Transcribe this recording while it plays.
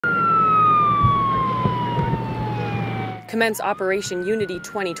Commence Operation Unity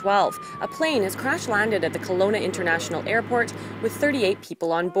 2012. A plane has crash-landed at the Kelowna International Airport with 38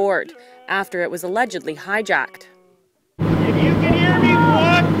 people on board, after it was allegedly hijacked. If you can hear me,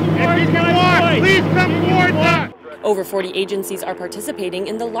 walk. If you can walk, please come forward now. Over 40 agencies are participating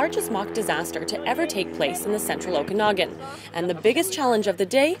in the largest mock disaster to ever take place in the central Okanagan. And the biggest challenge of the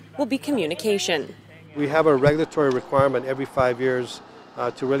day will be communication. We have a regulatory requirement every 5 years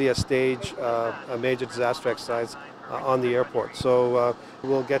to really stage a major disaster exercise on the airport. So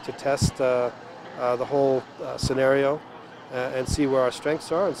we'll get to test the whole scenario and see where our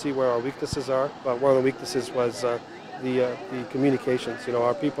strengths are and see where our weaknesses are. But one of the weaknesses was the communications. You know,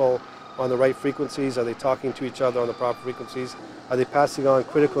 are people on the right frequencies? Are they talking to each other on the proper frequencies? Are they passing on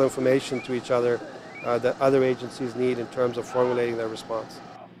critical information to each other that other agencies need in terms of formulating their response?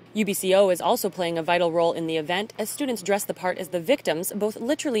 UBCO is also playing a vital role in the event as students dress the part as the victims, both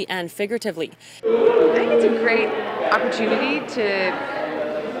literally and figuratively. I think it's a great opportunity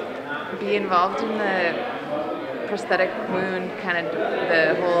to be involved in the prosthetic wound, kind of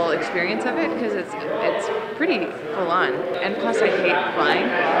the whole experience of it, because it's pretty full on. And plus I hate flying,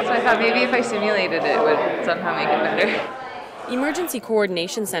 so I thought maybe if I simulated it would somehow make it better. Emergency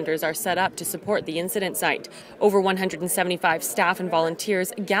coordination centers are set up to support the incident site. Over 175 staff and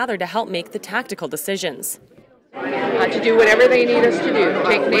volunteers gather to help make the tactical decisions. To do whatever they need us to do,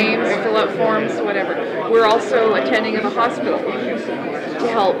 take names, fill out forms, whatever. We're also attending in the hospital to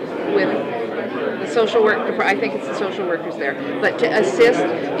help with the social work, I think it's the social workers there, but to assist,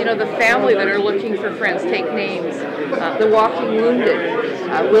 you know, the family that are looking for friends, take names. The walking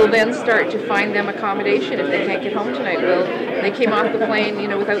wounded will then start to find them accommodation if they can't get home tonight. They came off the plane, you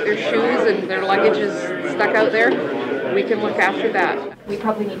know, without their shoes and their luggage is stuck out there. We can look after that. We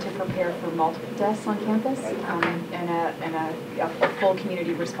probably need to prepare for multiple deaths on campus and a full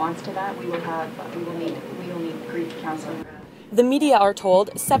community response to that. We will need grief counseling. The media are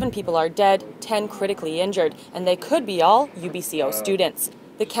told 7 people are dead, 10 critically injured, and they could be all UBCO students.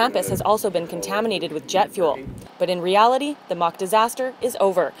 The campus has also been contaminated with jet fuel. But in reality, the mock disaster is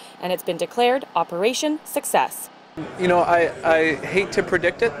over, and it's been declared Operation Success. You know, I hate to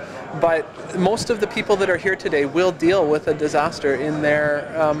predict it, but most of the people that are here today will deal with a disaster in their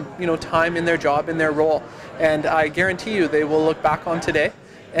time, in their job, in their role. And I guarantee you they will look back on today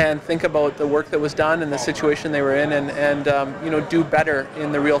and think about the work that was done and the situation they were in and do better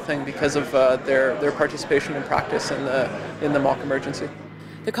in the real thing because of their participation in practice in the mock emergency.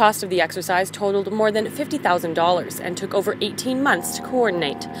 The cost of the exercise totaled more than $50,000 and took over 18 months to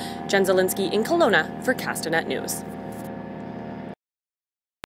coordinate. Zielinski in Kelowna for Castanet News.